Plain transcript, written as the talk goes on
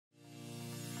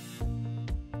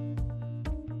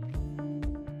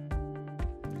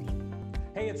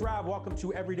Hey, it's Rav. Welcome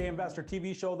to Everyday Investor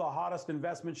TV show, the hottest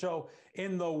investment show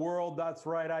in the world. That's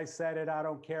right. I said it. I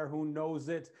don't care who knows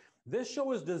it. This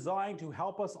show is designed to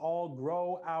help us all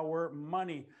grow our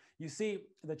money. You see,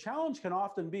 the challenge can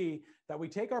often be that we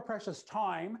take our precious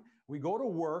time, we go to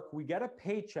work, we get a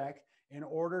paycheck in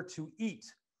order to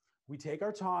eat. We take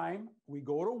our time, we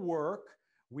go to work,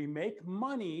 we make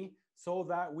money so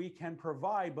that we can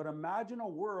provide. But imagine a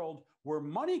world where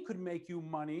money could make you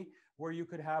money, where you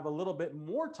could have a little bit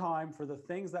more time for the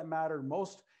things that matter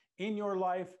most in your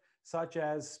life, such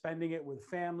as spending it with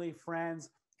family, friends,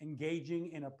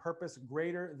 engaging in a purpose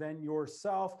greater than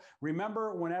yourself.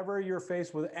 Remember, whenever you're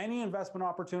faced with any investment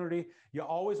opportunity, you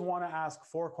always want to ask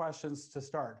 4 questions to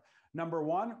start. Number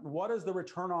 1, what is the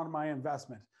return on my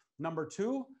investment? Number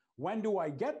 2, when do I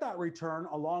get that return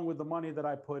along with the money that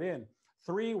I put in?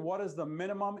 3, what is the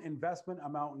minimum investment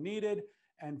amount needed?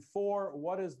 And 4,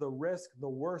 what is the risk, the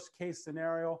worst case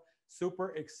scenario? Super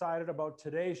excited about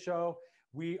today's show.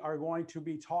 We are going to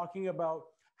be talking about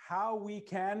how we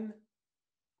can,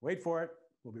 wait for it,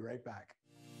 we'll be right back.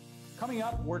 Coming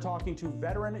up, we're talking to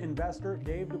veteran investor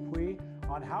Dave Dupuis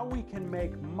on how we can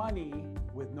make money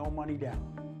with no money down.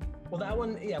 Well, that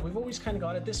one, yeah, we've always kind of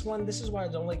got it. This is why I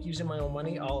don't like using my own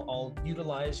money. I'll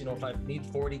utilize, if I need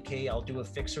 40K, I'll do a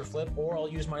fix or flip, or I'll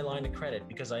use my line of credit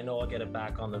because I know I'll get it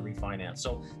back on the refinance.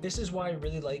 So this is why I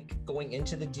really like going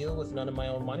into the deal with none of my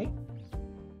own money.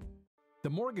 The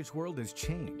mortgage world has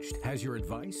changed. Has your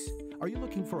advice? Are you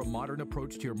looking for a modern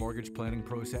approach to your mortgage planning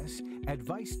process?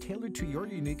 Advice tailored to your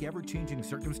unique, ever-changing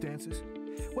circumstances?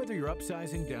 Whether you're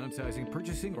upsizing, downsizing,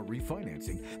 purchasing, or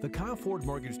refinancing, the Kyle Ford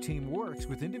Mortgage team works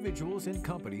with individuals and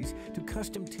companies to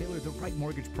custom tailor the right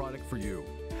mortgage product for you.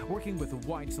 Working with a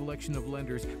wide selection of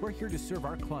lenders, we're here to serve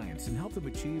our clients and help them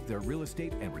achieve their real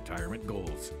estate and retirement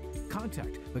goals.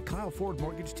 Contact the Kyle Ford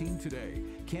Mortgage team today,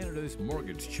 Canada's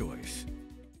mortgage choice.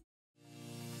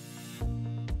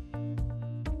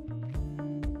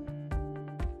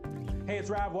 Hey, it's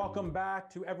Rav. Welcome back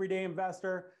to Everyday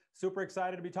Investor. Super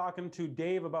excited to be talking to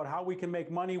Dave about how we can make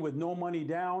money with no money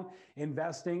down,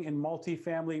 investing in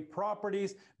multifamily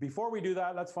properties. Before we do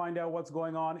that, let's find out what's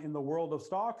going on in the world of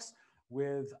stocks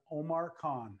with Omar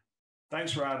Khan.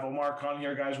 Thanks, Rav. Omar Khan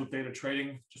here, guys, with Data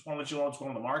Trading. Just want to let you know what's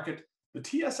going on in the market. The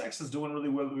TSX is doing really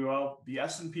well. The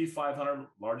S&P 500,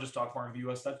 largest stock market in the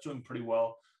U.S., that's doing pretty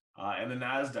well. And the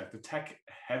NASDAQ, the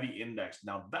tech-heavy index.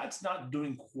 Now, that's not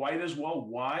doing quite as well.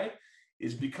 Why?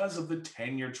 Is because of the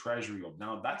 10-year treasury yield.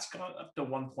 Now, that's gone up to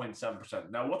 1.7%.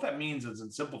 Now, what that means is,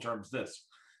 in simple terms, this.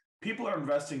 People are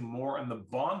investing more in the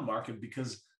bond market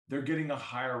because they're getting a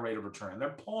higher rate of return. They're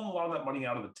pulling a lot of that money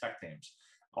out of the tech names.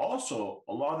 Also,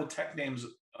 a lot of the tech names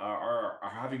are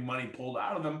having money pulled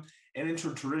out of them and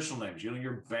into traditional names.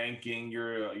 Your banking,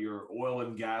 your oil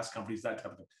and gas companies, that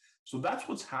type of thing. So that's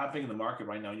what's happening in the market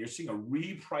right now. You're seeing a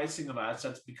repricing of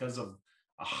assets because of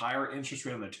a higher interest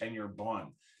rate on the 10-year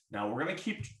bond. Now, we're going to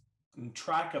keep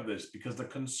track of this because the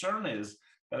concern is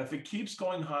that if it keeps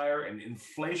going higher and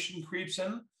inflation creeps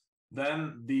in,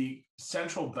 then the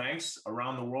central banks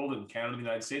around the world, in Canada and the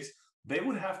United States, they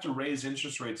would have to raise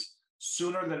interest rates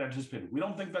sooner than anticipated. We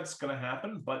don't think that's going to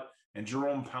happen, and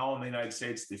Jerome Powell in the United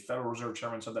States, the Federal Reserve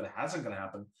Chairman, said that it hasn't going to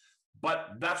happen.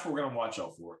 But that's what we're going to watch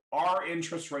out for. Are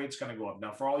interest rates going to go up?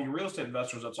 Now, for all you real estate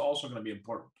investors, that's also going to be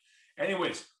important.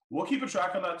 Anyways, we'll keep a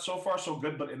track on that. So far, so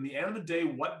good. But in the end of the day,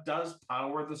 what does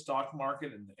power the stock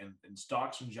market and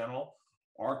stocks in general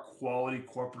are quality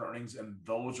corporate earnings, and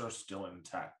those are still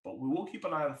intact. But we will keep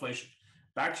an eye on inflation.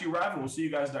 Back to you, Rav, and we'll see you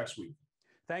guys next week.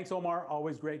 Thanks, Omar.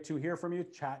 Always great to hear from you.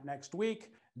 Chat next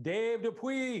week. Dave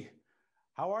Dupuis,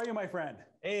 how are you, my friend?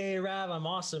 Hey, Rav, I'm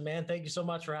awesome, man. Thank you so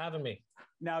much for having me.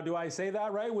 Now, do I say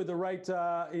that right with the right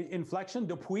inflection?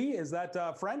 Dupuis, is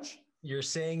that French? You're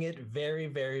saying it very,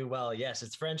 very well. Yes,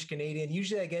 it's French Canadian.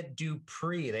 Usually I get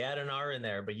Dupree. They add an R in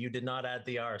there, but you did not add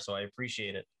the R, so I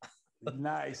appreciate it.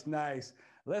 Nice.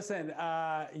 Listen,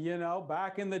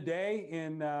 back in the day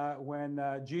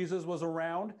when Jesus was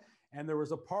around and there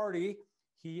was a party,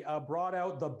 he brought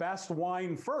out the best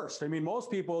wine first. I mean, most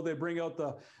people, they bring out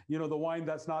the wine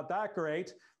that's not that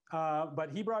great, but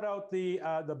he brought out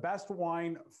the best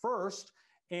wine first.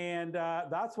 And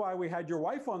that's why we had your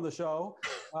wife on the show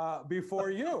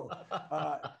before you.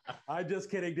 I'm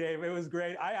just kidding, Dave. It was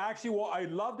great.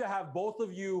 I'd love to have both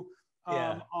of you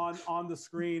on the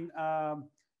screen. And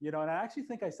I actually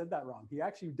think I said that wrong. He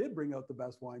actually did bring out the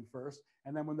best wine first.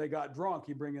 And then when they got drunk,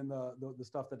 he bring in the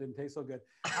stuff that didn't taste so good.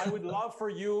 I would love for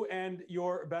you and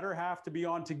your better half to be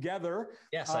on together.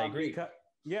 Yes, I agree.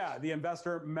 The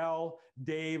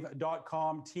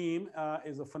InvestorMelDave.com team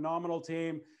is a phenomenal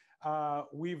team.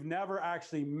 We've never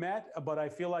actually met, but I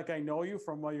feel like I know you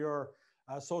from your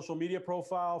social media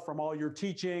profile, from all your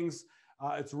teachings.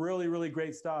 It's really, really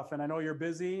great stuff. And I know you're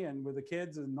busy and with the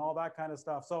kids and all that kind of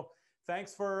stuff. So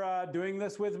thanks for doing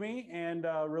this with me, and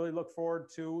really look forward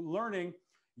to learning.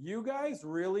 You guys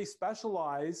really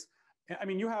specialize. I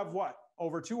mean, you have what,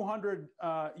 over 200,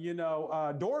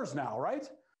 doors now, right?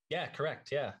 Yeah, correct.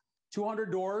 Yeah.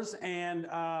 200 doors and,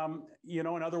 in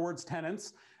other words,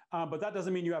 tenants. But that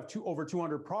doesn't mean you have over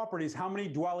 200 properties. How many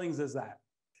dwellings is that?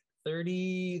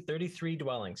 33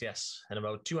 dwellings, yes. And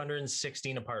about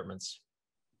 216 apartments.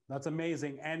 That's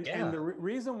amazing. And yeah. The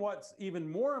reason what's even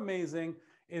more amazing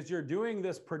is you're doing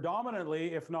this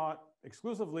predominantly, if not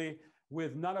exclusively,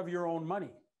 with none of your own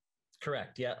money.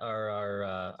 Correct. Yeah.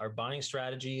 Our buying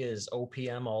strategy is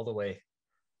OPM all the way.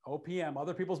 OPM,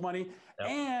 other people's money. Yep.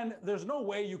 And there's no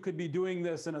way you could be doing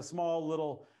this in a small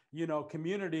little,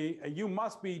 community. You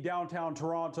must be downtown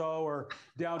Toronto or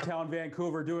downtown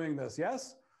Vancouver doing this.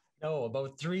 Yes? No,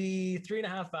 about three and a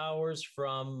half hours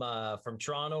from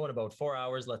Toronto, and about 4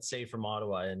 hours, let's say, from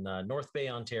Ottawa in North Bay,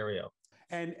 Ontario.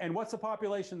 And what's the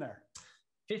population there?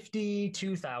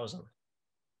 52,000.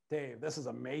 Dave, this is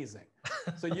amazing.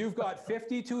 So you've got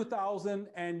 52,000,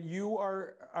 and you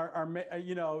are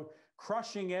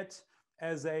crushing it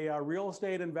as a real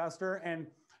estate investor. And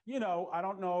I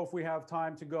don't know if we have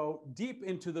time to go deep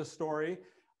into the story,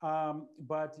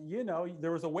 but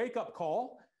there was a wake-up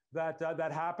call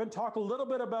that happened. Talk a little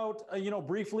bit about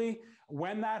briefly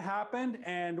when that happened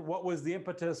and what was the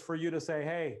impetus for you to say,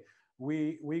 hey,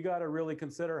 we got to really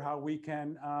consider how we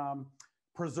can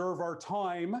preserve our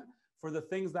time for the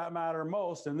things that matter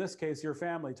most, in this case, your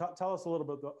family. Tell us a little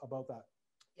bit about that.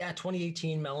 Yeah,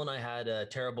 2018, Mel and I had a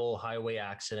terrible highway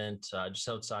accident just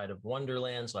outside of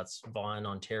Wonderland. So that's Vaughan,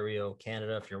 Ontario,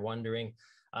 Canada, if you're wondering.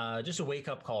 Just a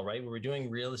wake-up call, right? We were doing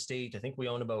real estate. I think we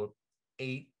owned about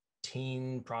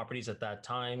 18 properties at that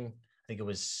time. I think it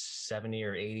was 70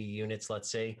 or 80 units,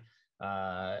 let's say.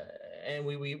 And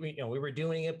we were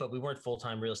doing it, but we weren't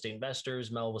full-time real estate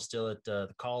investors. Mel was still at the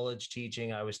college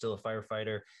teaching. I was still a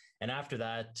firefighter. And after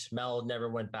that, Mel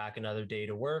never went back another day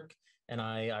to work. And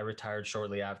I retired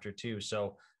shortly after too.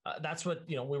 So that's what,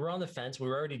 we were on the fence. We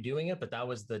were already doing it, but that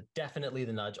was definitely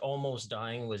the nudge. Almost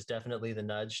dying was definitely the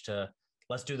nudge to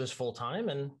let's do this full time,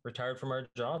 and retired from our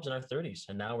jobs in our 30s.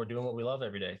 And now we're doing what we love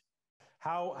every day.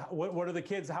 What are the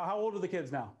kids? How old are the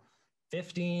kids now?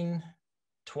 15,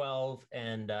 12,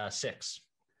 and 6.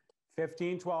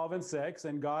 15, 12, and 6.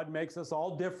 And God makes us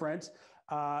all different.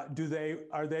 Are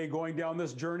they going down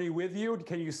this journey with you?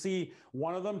 Can you see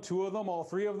one of them, two of them, all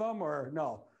three of them, or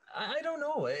no? I don't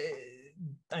know.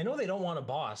 I know they don't want a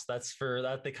boss. That's for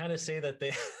that. They kind of say that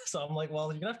they, so I'm like,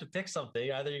 well, you're gonna have to pick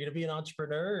something. Either you're gonna be an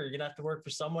entrepreneur or you're gonna have to work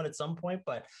for someone at some point.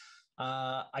 But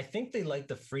I think they like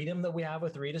the freedom that we have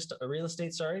with real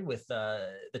estate, with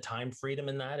the time freedom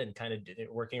in that, and kind of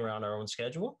working around our own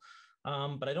schedule.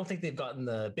 But I don't think they've gotten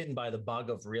bitten by the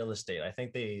bug of real estate. I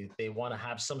think they want to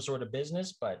have some sort of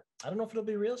business, but I don't know if it'll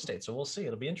be real estate. So we'll see.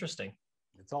 It'll be interesting.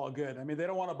 It's all good. I mean, they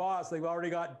don't want a boss. They've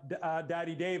already got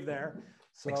Daddy Dave there.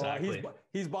 So exactly.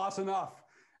 He's boss enough.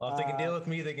 Well, if they can deal with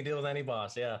me, they can deal with any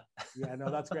boss. Yeah. Yeah, no,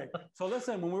 that's great. So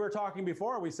listen, when we were talking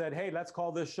before, we said, hey, let's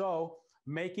call this show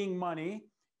Making Money,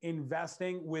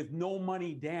 Investing with No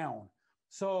Money Down.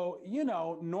 So,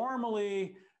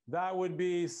 normally that would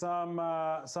be some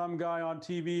guy on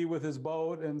TV with his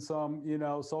boat and some,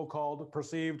 so-called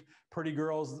perceived pretty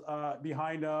girls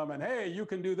behind him. And, hey, you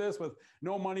can do this with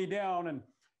no money down. And,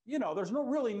 there's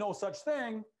no such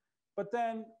thing. But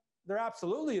then there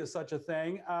absolutely is such a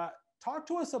thing. Talk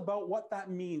to us about what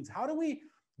that means. How do we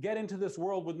get into this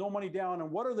world with no money down, and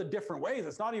what are the different ways?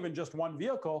 It's not even just one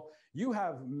vehicle. You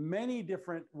have many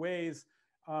different ways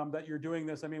that you're doing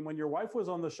this. I mean, when your wife was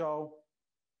on the show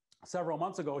several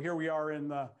months ago, here we are in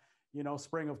the,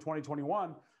 spring of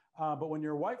 2021. But when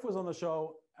your wife was on the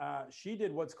show, she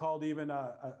did what's called even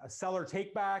a seller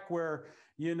take back, where,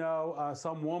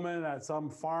 some woman at some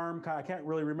farm, I can't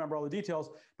really remember all the details,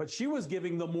 but she was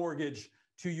giving the mortgage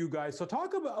to you guys. So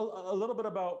talk about a little bit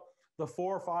about the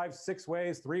 4, 5, 6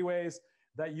 ways, 3 ways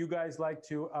that you guys like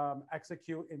to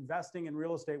execute investing in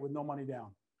real estate with no money down.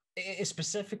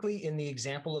 Specifically in the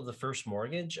example of the first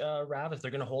mortgage, Rav, if they're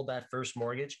going to hold that first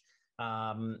mortgage,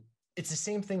 it's the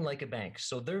same thing like a bank.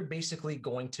 So they're basically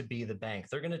going to be the bank.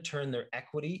 They're going to turn their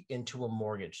equity into a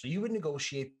mortgage. So you would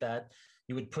negotiate that.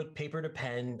 You would put paper to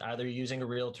pen, either using a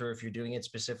realtor, if you're doing it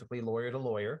specifically lawyer to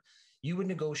lawyer. You would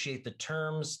negotiate the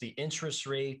terms, the interest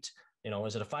rate.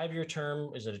 Is it a 5-year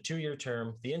term? Is it a 2-year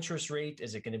term? The interest rate,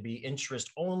 is it going to be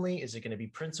interest only? Is it going to be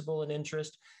principal and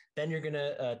interest? Then you're going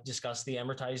to discuss the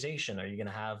amortization. Are you going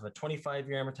to have a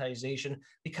 25-year amortization?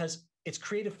 Because it's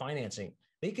creative financing.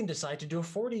 they can decide to do a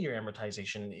 40-year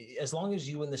amortization as long as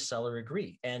you and the seller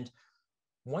agree. And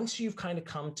once you've kind of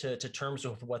come to terms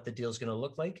with what the deal is going to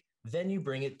look like, then you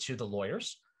bring it to the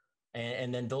lawyers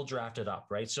and then they'll draft it up,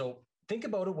 right? So think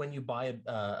about it when you buy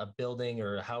a building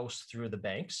or a house through the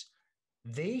banks,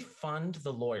 they fund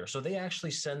the lawyer. So they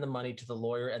actually send the money to the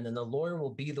lawyer, and then the lawyer will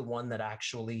be the one that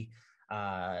actually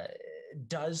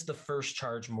does the first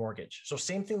charge mortgage. So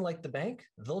same thing like the bank,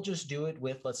 they'll just do it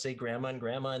with, let's say, grandma and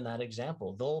grandma in that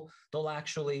example. They'll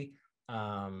actually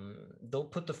they'll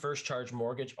put the first charge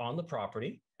mortgage on the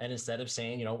property, and instead of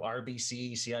saying,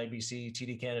 RBC, CIBC,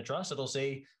 TD Canada Trust, it'll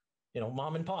say,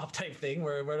 mom and pop type thing,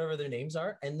 where whatever their names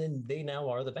are, and then they now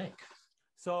are the bank.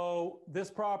 So this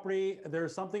property,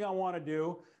 there's something I want to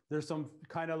do. There's some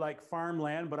kind of like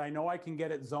farmland, but I know I can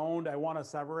get it zoned. I want to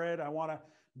sever it. I want to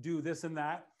do this and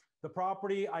that. The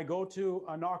property, I go to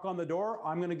a knock on the door.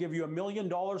 I'm going to give you $1 million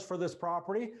for this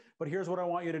property, but here's what I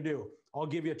want you to do. I'll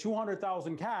give you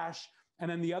 200,000 cash,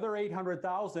 and then the other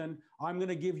 800,000, I'm going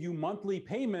to give you monthly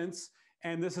payments.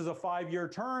 And this is a 5-year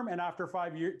term. And after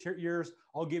 5 years,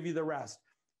 I'll give you the rest.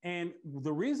 And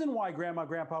the reason why grandma,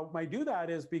 grandpa might do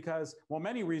that is because, well,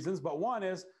 many reasons, but one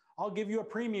is I'll give you a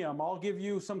premium. I'll give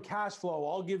you some cash flow.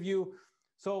 I'll give you,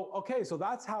 so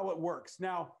that's how it works.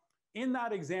 Now, in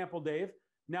that example, Dave,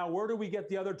 now where do we get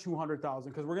the other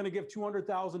 200,000? Because we're going to give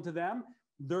 200,000 to them.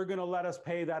 They're going to let us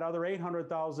pay that other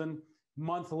 800,000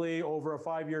 monthly over a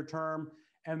 5-year term.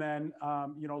 And then,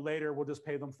 later we'll just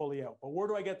pay them fully out. But where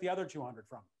do I get the other 200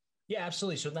 from? Yeah,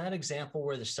 absolutely. So in that example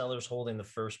where the seller's holding the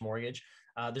first mortgage,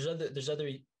 there's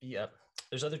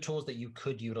other tools that you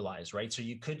could utilize, right? So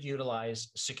you could utilize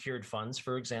secured funds,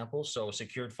 for example. So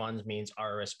secured funds means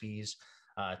RRSPs,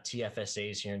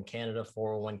 TFSAs here in Canada,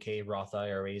 401k, Roth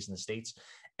IRAs in the States.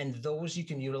 And those you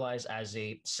can utilize as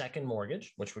a second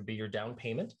mortgage, which would be your down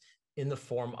payment in the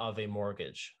form of a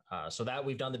mortgage. So that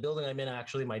we've done. The building I'm in,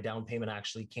 actually, my down payment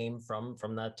actually came from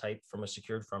that type, from a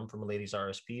secured fund, from a lady's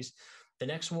RSPs. The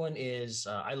next one is,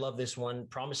 I love this one,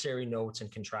 promissory notes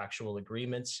and contractual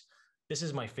agreements. This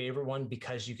is my favorite one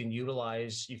because you can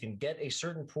get a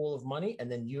certain pool of money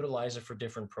and then utilize it for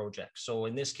different projects. So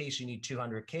in this case, you need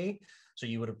 200K. So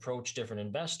you would approach different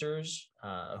investors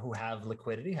who have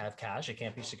liquidity, have cash. It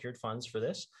can't be secured funds for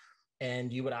this.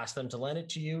 And you would ask them to lend it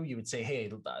to you. You would say,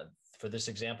 hey, for this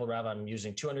example, Rav, I'm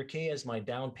using 200K as my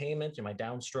down payment and my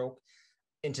downstroke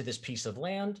into this piece of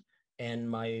land. And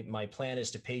my plan is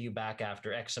to pay you back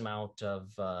after X amount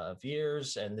of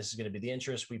years. And this is going to be the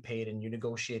interest we paid, and you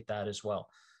negotiate that as well.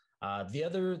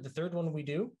 The third one we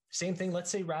do, same thing.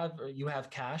 Let's say, Rav, you have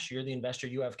cash, you're the investor,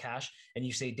 you have cash, and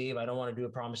you say, Dave, I don't want to do a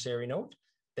promissory note.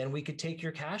 Then we could take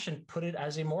your cash and put it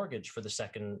as a mortgage for this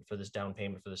down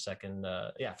payment for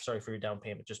your down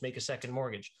payment. Just make a second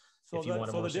mortgage. So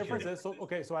the difference is,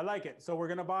 so I like it. So we're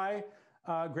going to buy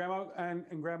grandma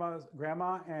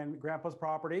and grandpa's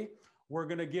property. We're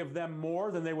going to give them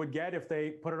more than they would get if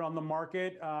they put it on the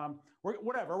market. We're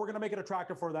going to make it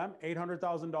attractive for them.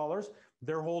 $800,000.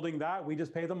 They're holding that. We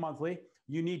just pay them monthly.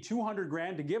 You need 200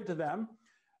 grand to give to them.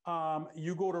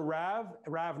 You go to Rav.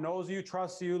 Rav knows you,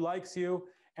 trusts you, likes you,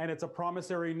 and it's a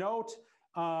promissory note.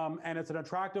 And it's an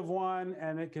attractive one,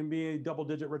 and it can be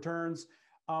double-digit returns.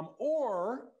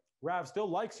 Or Rav still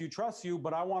likes you, trusts you,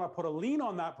 but I want to put a lien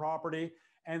on that property.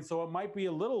 And so it might be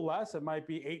a little less. It might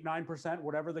be 8-9%,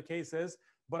 whatever the case is.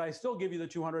 But I still give you the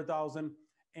 200,000,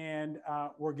 and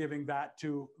we're giving that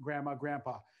to grandma,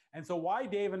 grandpa. And so why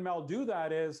Dave and Mel do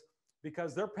that is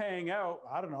because they're paying out,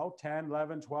 I don't know, 10,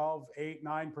 11, 12, 8,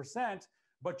 9%,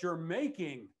 but you're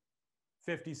making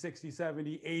 50, 60,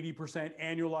 70, 80%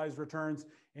 annualized returns.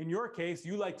 In your case,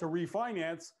 you like to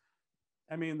refinance.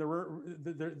 I mean,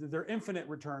 they're infinite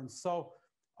returns. So,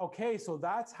 so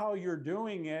that's how you're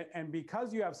doing it. And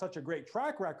because you have such a great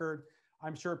track record,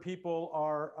 I'm sure people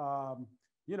are,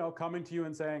 coming to you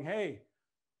and saying, hey,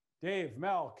 Dave,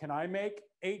 Mel, can I make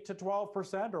 8 to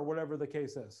 12% or whatever the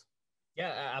case is?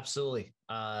 Yeah, absolutely.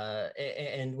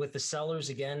 And with the sellers,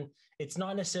 again, it's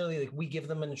not necessarily like we give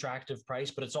them an attractive price,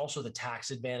 but it's also the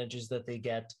tax advantages that they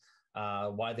get,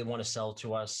 why they want to sell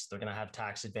to us. They're going to have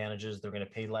tax advantages. They're going to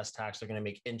pay less tax. They're going to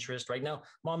make interest. Right now,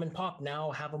 mom and pop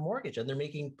now have a mortgage and they're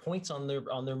making points on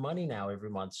their money now every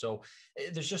month. So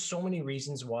there's just so many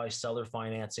reasons why seller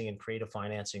financing and creative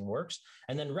financing works.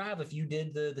 And then Rav, if you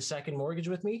did the second mortgage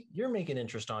with me, you're making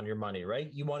interest on your money, right?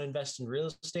 You want to invest in real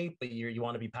estate, but you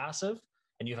want to be passive,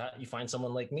 and you find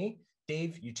someone like me,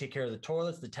 Dave, you take care of the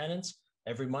toilets, the tenants.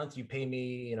 Every month you pay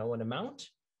me, an amount,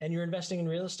 and you're investing in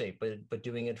real estate, but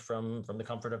doing it from the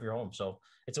comfort of your home. So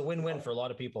it's a win-win for a lot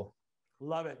of people.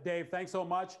 Love it. Dave, thanks so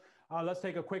much. Let's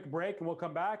take a quick break and we'll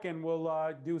come back and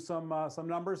we'll do some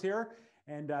numbers here.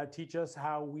 and teach us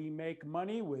how we make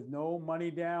money with no money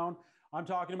down. I'm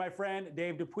talking to my friend,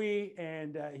 Dave Dupuis,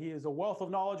 and he is a wealth of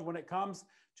knowledge when it comes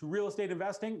to real estate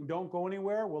investing. Don't go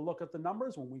anywhere. We'll look at the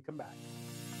numbers when we come back.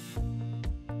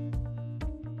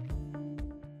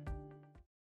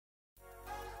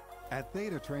 At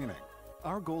Theta Training,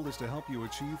 our goal is to help you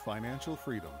achieve financial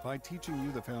freedom by teaching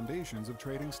you the foundations of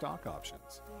trading stock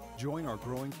options. Join our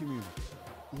growing community.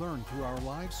 Learn through our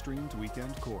live-streamed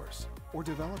weekend course, or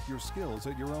develop your skills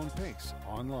at your own pace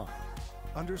online.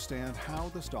 Understand how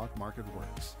the stock market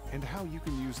works and how you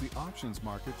can use the options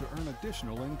market to earn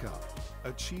additional income.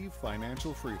 Achieve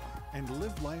financial freedom and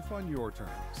live life on your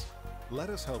terms. Let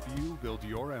us help you build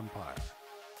your empire.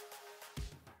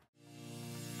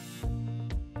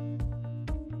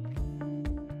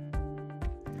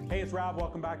 Hey, it's Rob.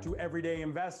 Welcome back to Everyday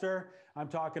Investor. I'm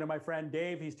talking to my friend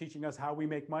Dave. He's teaching us how we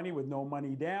make money with no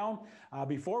money down.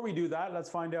 Before we do that, let's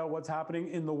find out what's happening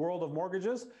in the world of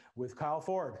mortgages with Kyle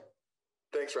Ford.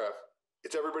 Thanks, Rav.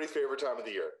 It's everybody's favorite time of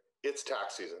the year. It's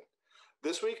tax season.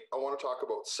 This week, I want to talk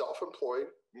about self-employed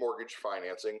mortgage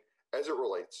financing as it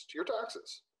relates to your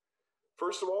taxes.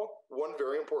 First of all, one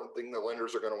very important thing that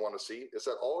lenders are going to want to see is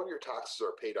that all of your taxes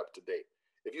are paid up to date.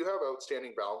 If you have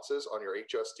outstanding balances on your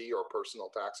HST or personal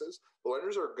taxes, the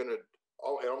lenders are going to,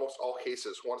 in almost all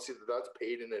cases, want to see that that's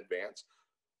paid in advance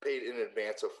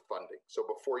of funding, so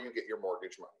before you get your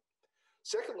mortgage money.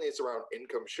 Secondly, it's around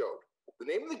income showed. The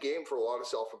name of the game for a lot of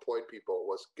self-employed people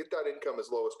was get that income as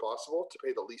low as possible to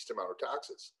pay the least amount of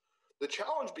taxes. The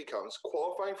challenge becomes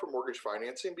qualifying for mortgage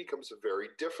financing becomes very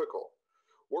difficult.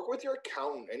 Work with your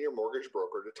accountant and your mortgage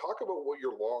broker to talk about what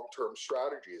your long-term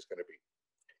strategy is going to be.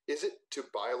 Is it to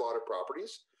buy a lot of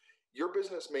properties? Your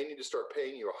business may need to start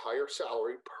paying you a higher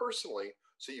salary personally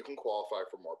so you can qualify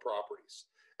for more properties.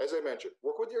 As I mentioned,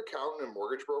 work with your accountant and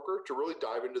mortgage broker to really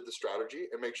dive into the strategy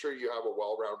and make sure you have a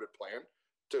well-rounded plan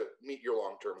to meet your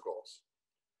long-term goals.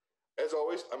 As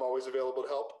always, I'm always available to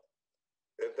help.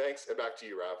 And thanks, and back to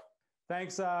you, Rav.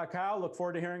 Thanks, Kyle. Look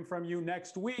forward to hearing from you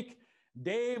next week.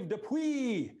 Dave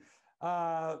Dupuis.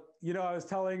 I was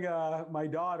telling my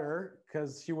daughter,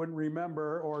 because she wouldn't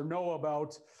remember or know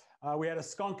about, we had a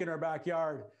skunk in our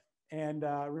backyard. And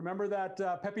remember that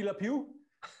Pepe Le Pew?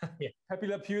 Yeah. Pepe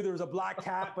Le Pew, there was a black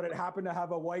cat, but it happened to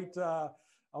have a white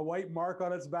mark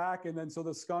on its back. And then so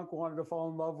the skunk wanted to fall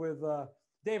in love with...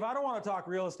 Dave, I don't want to talk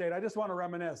real estate. I just want to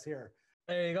reminisce here.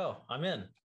 There you go. I'm in.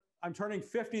 I'm turning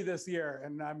 50 this year,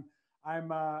 and I'm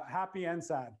happy and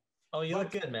sad. Oh, you look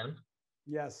good, man.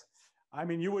 Yes. I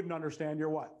mean, you wouldn't understand.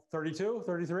 You're what, 32,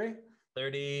 33?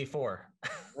 34.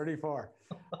 34.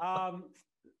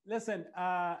 Listen,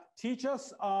 teach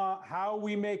us how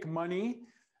we make money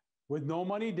with no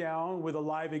money down with a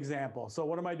live example. So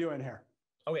what am I doing here?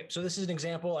 Okay, so this is an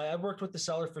example. I worked with the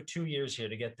seller for 2 years here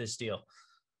to get this deal.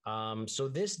 So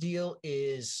this deal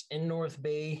is in North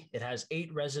Bay. It has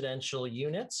 8 residential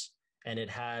units and it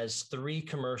has 3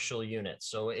 commercial units.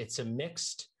 So it's a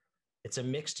mixed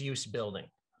use building.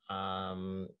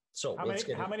 So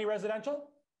how many residential?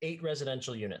 8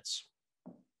 residential units.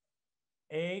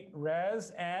 8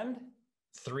 res and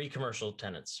 3 commercial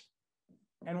tenants.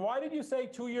 And why did you say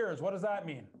 2 years? What does that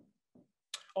mean?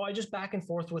 Oh, I just back and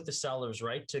forth with the sellers,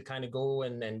 right? To kind of go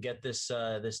and get this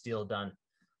deal done.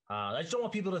 I just don't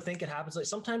want people to think it happens. Like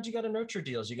sometimes you got to nurture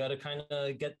deals. You got to kind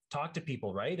of talk to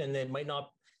people, right? And it might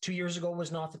not, 2 years ago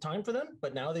was not the time for them,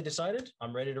 but now they decided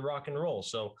I'm ready to rock and roll.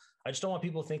 So I just don't want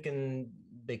people thinking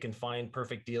they can find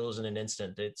perfect deals in an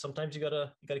instant. Sometimes you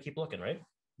gotta keep looking, right?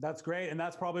 That's great. And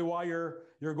that's probably why you're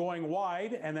going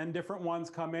wide and then different ones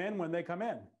come in when they come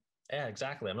in. Yeah,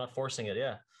 exactly. I'm not forcing it.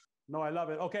 Yeah. No, I love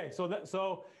it. Okay.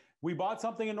 So we bought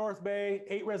something in North Bay,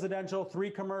 8 residential, 3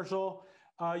 commercial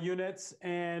units.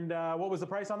 And what was the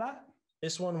price on that?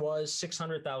 This one was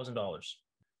 $600,000.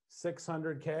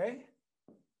 $600K.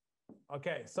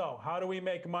 Okay. So how do we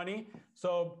make money?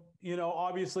 So,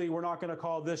 obviously we're not going to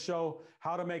call this show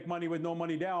How to Make Money with No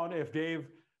Money Down if Dave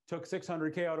took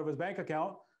 $600K out of his bank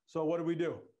account. So what do we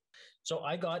do? So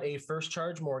I got a first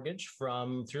charge mortgage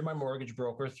through my mortgage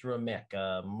broker through a MIC,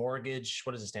 mortgage.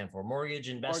 What does it stand for? Mortgage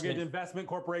Investment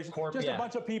Corporation. A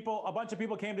bunch of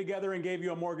people came together and gave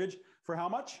you a mortgage for how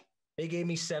much? They gave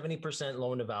me 70%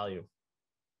 loan to value.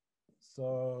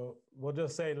 So we'll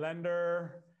just say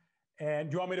lender. And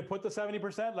do you want me to put the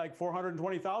 70%, like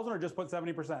 420,000, or just put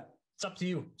 70%? It's up to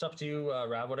you. It's up to you,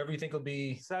 Rav. Whatever you think will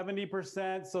be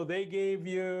 70%. So they gave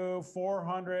you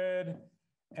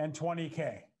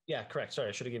 420K. Yeah, correct. Sorry,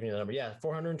 I should have given you the number. Yeah,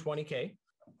 420K.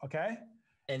 Okay.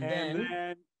 And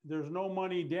then there's no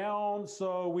money down.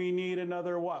 So we need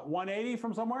another, what, 180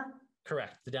 from somewhere?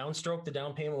 Correct. The downstroke, the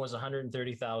down payment was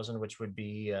 130,000, which would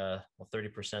be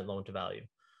 30% loan to value.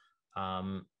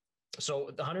 So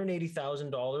the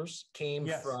 $180,000 came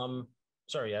from,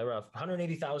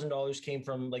 $180,000 came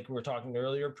from, like we were talking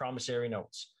earlier, promissory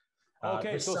notes.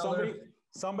 Okay, so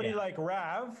somebody like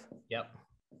Rav, yep,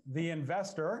 the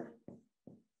investor,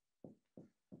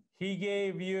 he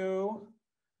gave you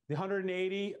the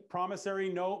 180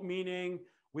 promissory note, meaning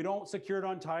we don't secure it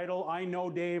on title. I know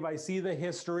Dave, I see the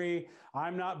history.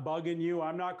 I'm not bugging you.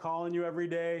 I'm not calling you every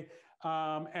day.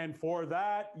 And for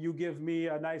that, you give me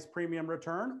a nice premium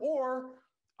return, or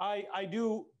I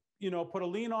do, put a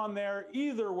lien on there.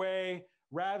 Either way,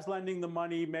 Rav's lending the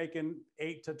money, making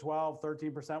 8 to 12,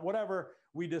 13%, whatever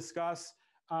we discuss.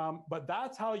 But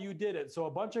that's how you did it. So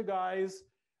a bunch of guys,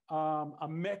 a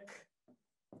MIC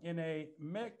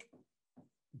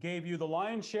gave you the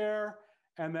lion's share,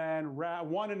 and then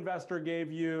one investor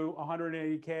gave you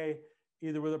 180K,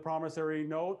 either with a promissory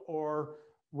note or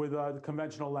with a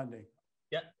conventional lending.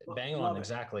 Yeah, bang on,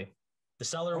 exactly. The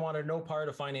seller wanted no part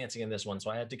of financing in this one, so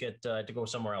I had to get to go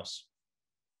somewhere else.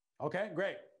 Okay,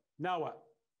 great. Now what?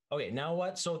 Okay, now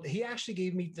what? So he actually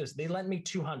gave me this. They lent me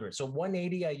 200. So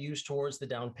 180 I used towards the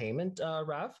down payment,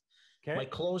 Rav. Okay. My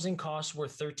closing costs were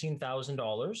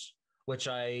 $13,000, which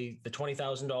the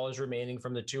 $20,000 remaining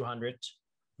from the 200.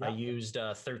 Yeah. I used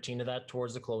 13 of that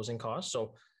towards the closing costs.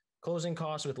 So closing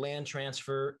costs with land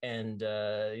transfer and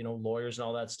lawyers and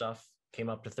all that stuff came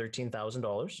up to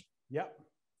 $13,000. Yep.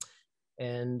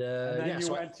 And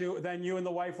then you and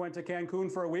the wife went to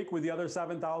Cancun for a week with the other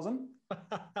 7,000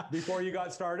 before you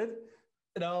got started.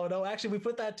 No, actually we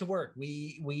put that to work.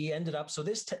 We ended up, so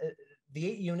the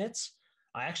 8 units,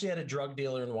 I actually had a drug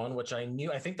dealer in one, which I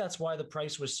knew. I think that's why the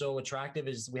price was so attractive,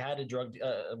 is we had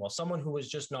someone who was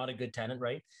just not a good tenant,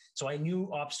 right? So I knew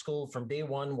obstacle from day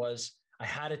one was I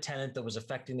had a tenant that was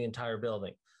affecting the entire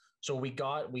building. So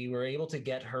we were able to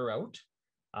get her out.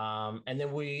 And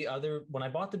then when I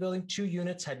bought the building, 2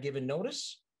 units had given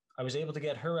notice. I was able to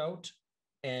get her out,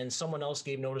 and someone else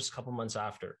gave notice a couple months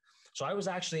after. So I was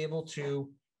actually able to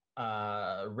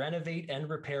renovate and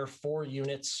repair 4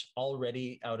 units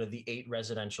already out of the 8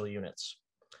 residential units.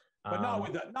 But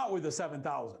not with the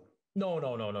 7,000.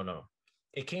 No.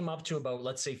 It came up to about,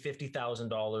 let's say,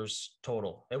 $50,000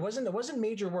 total. It wasn't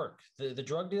major work. The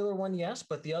drug dealer one, yes,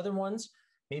 but the other ones,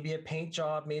 maybe a paint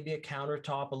job, maybe a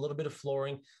countertop, a little bit of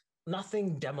flooring,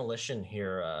 nothing demolition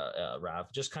here, Rav,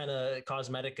 just kind of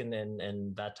cosmetic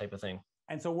and that type of thing.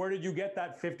 And so where did you get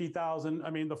that 50,000? I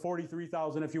mean, the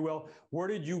 43,000, if you will, where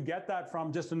did you get that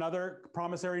from? Just another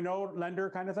promissory note lender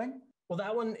kind of thing? Well,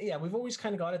 that one, yeah, we've always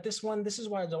kind of got it. This is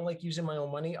why I don't like using my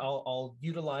own money. I'll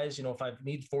utilize, if I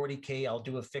need 40K, I'll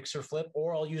do a fix or flip,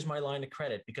 or I'll use my line of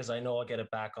credit because I know I'll get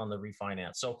it back on the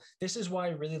refinance. So this is why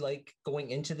I really like going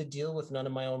into the deal with none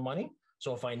of my own money.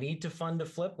 So if I need to fund a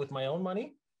flip with my own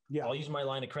money, yeah, I'll use my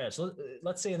line of credit. So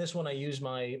let's say in this one, I use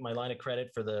my line of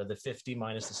credit for the 50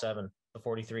 minus the 7, the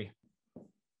 43.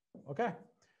 Okay.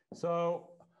 So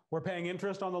we're paying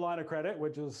interest on the line of credit,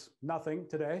 which is nothing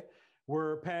today.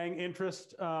 We're paying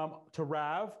interest to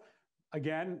Rav,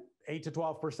 again, 8 to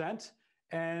 12%.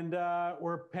 And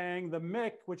we're paying the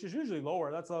MIC, which is usually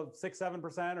lower. That's a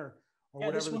 6-7% or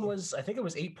whatever. This one was, I think it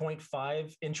was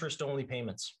 8.5 interest only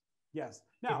payments. Yes.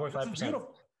 Now, it's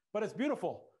beautiful, but it's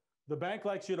beautiful. The bank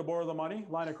likes you to borrow the money,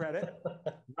 line of credit.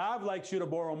 Rav likes you to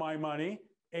borrow my money,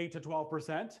 8 to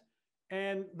 12%.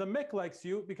 And the MIC likes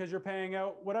you because you're paying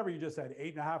out whatever you just said,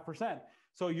 8.5%.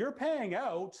 So you're paying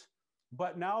out,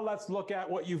 but now let's look at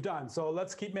what you've done. So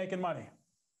let's keep making money.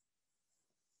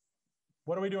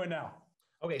 What are we doing now?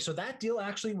 Okay, so that deal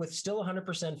actually with still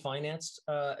 100% financed,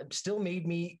 still made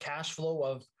me cash flow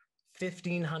of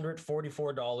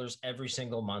 $1,544 every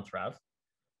single month, Rav.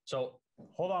 So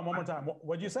hold on one more time.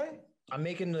 What'd you say? I'm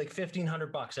making like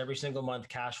 $1,500 every single month,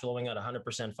 cash flowing at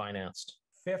 100% financed.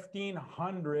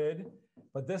 1,500,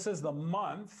 but this is the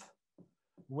month,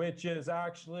 which is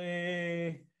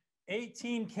actually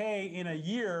 18K in a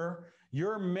year.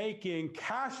 You're making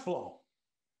cash flow,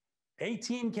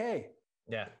 18K.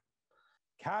 Yeah.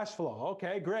 Cash flow.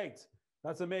 Okay, great.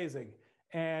 That's amazing.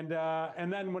 And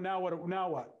then now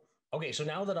what? Okay, so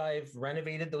now that I've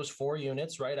renovated those 4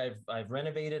 units, right? I've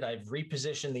renovated, I've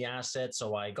repositioned the asset,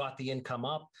 so I got the income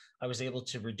up. I was able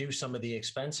to reduce some of the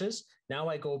expenses. Now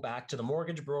I go back to the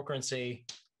mortgage broker and say,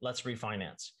 let's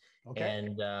refinance. Okay.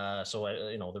 And so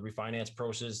the refinance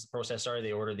process.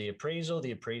 They order the appraisal.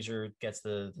 The appraiser gets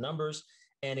the numbers,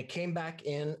 and it came back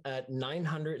in at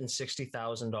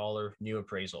 $960,000 new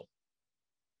appraisal.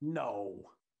 No.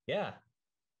 Yeah.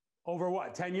 Over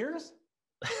what? 10 years?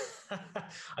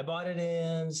 I bought it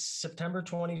in September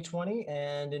 2020,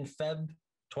 and in Feb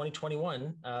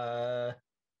 2021,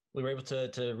 we were able to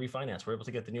refinance. We were able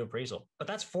to get the new appraisal. But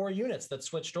that's 4 units that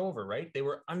switched over, right? They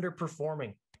were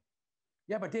underperforming.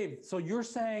 Yeah, but Dave, so you're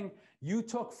saying you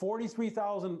took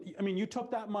 43,000, I mean, you took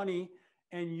that money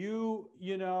and you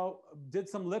did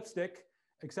some lipstick,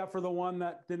 except for the one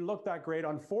that didn't look that great,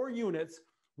 on 4 units.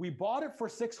 We bought it for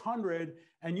 600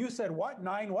 and you said what?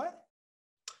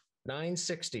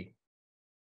 960.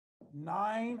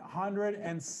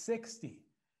 960.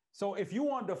 So if you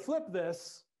wanted to flip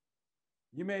this,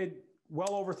 you made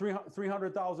well over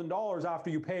 $300,000 after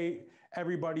you pay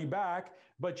everybody back,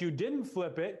 but you didn't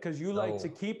flip it because you like to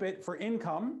keep it for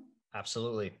income.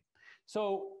 Absolutely.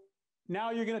 So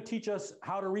now you're going to teach us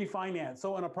how to refinance.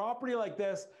 So in a property like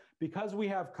this, because we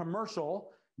have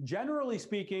commercial, generally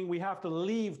speaking, we have to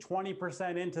leave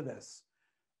 20% into this.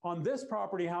 On this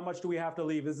property, how much do we have to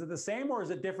leave? Is it the same or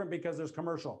is it different because there's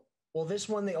commercial? Well, this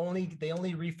one, they only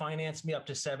refinanced me up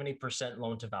to 70%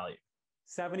 loan to value.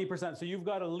 70%. So you've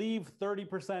got to leave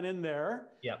 30% in there.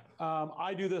 Yep.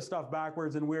 I do this stuff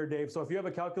backwards and weird, Dave. So if you have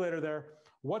a calculator there,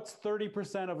 what's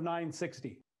 30% of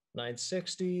 960?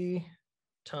 960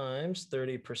 times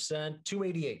 30%,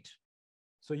 288.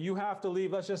 So you have to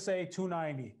leave, let's just say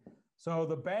 290. So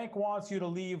the bank wants you to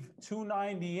leave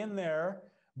 290 in there,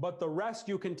 but the rest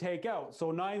you can take out.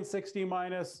 So 960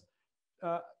 minus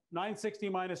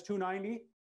 290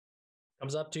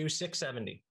 comes up to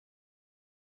 670.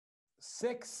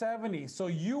 670. So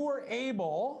you were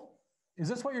able, is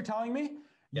this what you're telling me?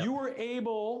 Yep. You were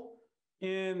able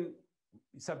in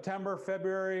September,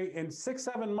 February, in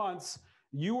 6-7 months,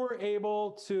 you were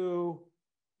able to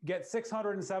get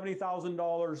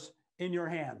 $670,000 in your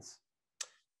hands.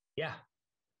 Yeah.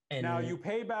 And now you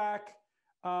pay back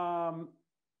the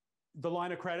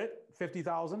line of credit,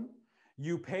 $50,000.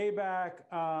 You pay back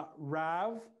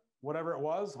RAV, whatever it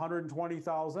was,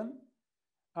 $120,000.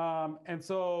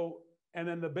 And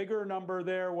then the bigger number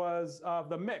there was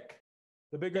the MIC.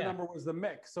 The bigger number was the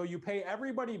MIC. So you pay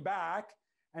everybody back,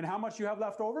 and how much you have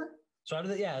left over? So out of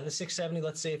the 670,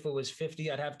 let's say if it was 50,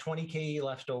 I'd have 20K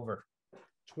left over.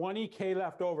 20K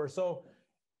left over. So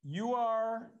you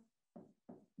are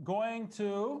going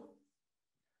to,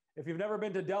 if you've never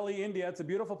been to Delhi, India, it's a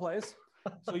beautiful place.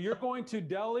 So you're going to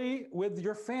Delhi with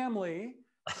your family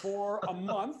for a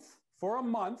month.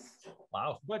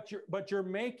 Wow. But you're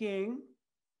making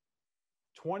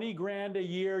 20 grand a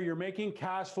year. You're making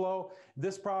cash flow.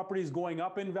 This property is going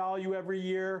up in value every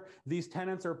year. These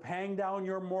tenants are paying down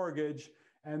your mortgage.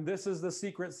 And this is the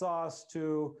secret sauce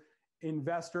to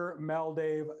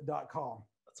investormeldave.com.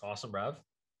 That's awesome, Rav.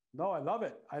 No, I love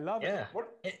it. I love it.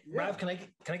 Rav, can I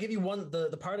give you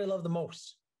the part I love the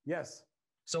most? Yes.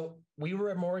 So we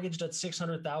were mortgaged at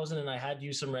 600,000 and I had to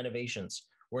use some renovations.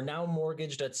 We're now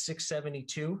mortgaged at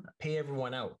 672, pay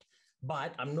everyone out.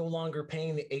 But I'm no longer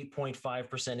paying the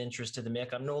 8.5% interest to the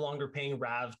MIC. I'm no longer paying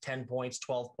RAV 10 points,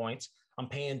 12 points. I'm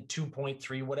paying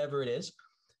 2.3, whatever it is.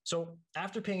 So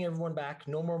after paying everyone back,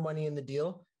 no more money in the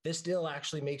deal. This deal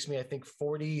actually makes me, I think,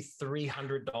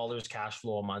 $4,300 cash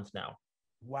flow a month now.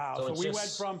 Wow. So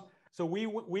we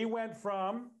went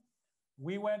from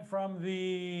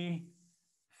the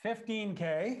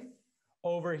 15K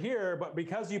over here, but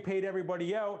because you paid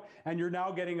everybody out and you're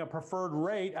now getting a preferred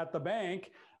rate at the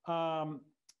bank,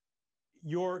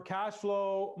 your cash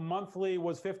flow monthly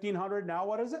was $1,500. Now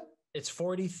what is it? It's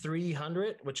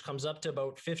 $4,300, which comes up to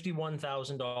about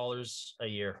 $51,000 a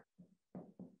year.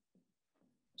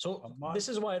 So this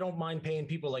is why I don't mind paying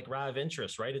people like RAV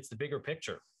interest, right? It's the bigger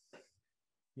picture.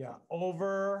 Yeah,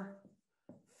 over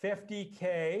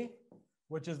 50K,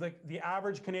 which is the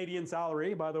average Canadian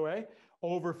salary, by the way.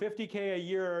 Over 50K a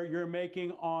year you're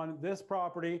making on this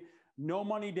property, no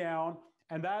money down.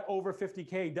 And that over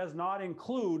 50K does not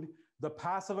include the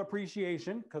passive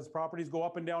appreciation, because properties go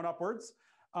up and down upwards,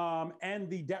 and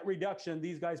the debt reduction,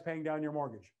 these guys paying down your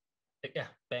mortgage. Yeah,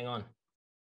 bang on.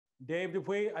 Dave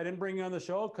Dupuis, I didn't bring you on the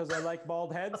show because I like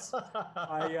bald heads.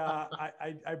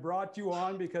 I brought you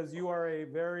on because you are a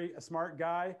very smart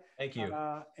guy. Thank you.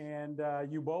 And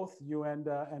you both, you and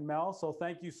Mel. So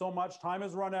thank you so much. Time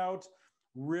has run out.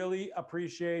 Really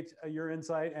appreciate your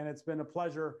insight. And it's been a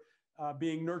pleasure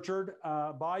being nurtured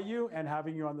by you and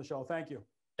having you on the show. Thank you.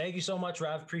 Thank you so much,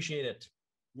 Rav. Appreciate it.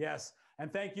 Yes.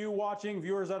 And thank you watching,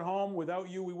 viewers at home. Without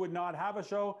you, we would not have a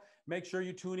show. Make sure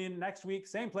you tune in next week.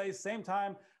 Same place, same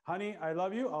time. Honey, I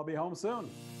love you. I'll be home soon.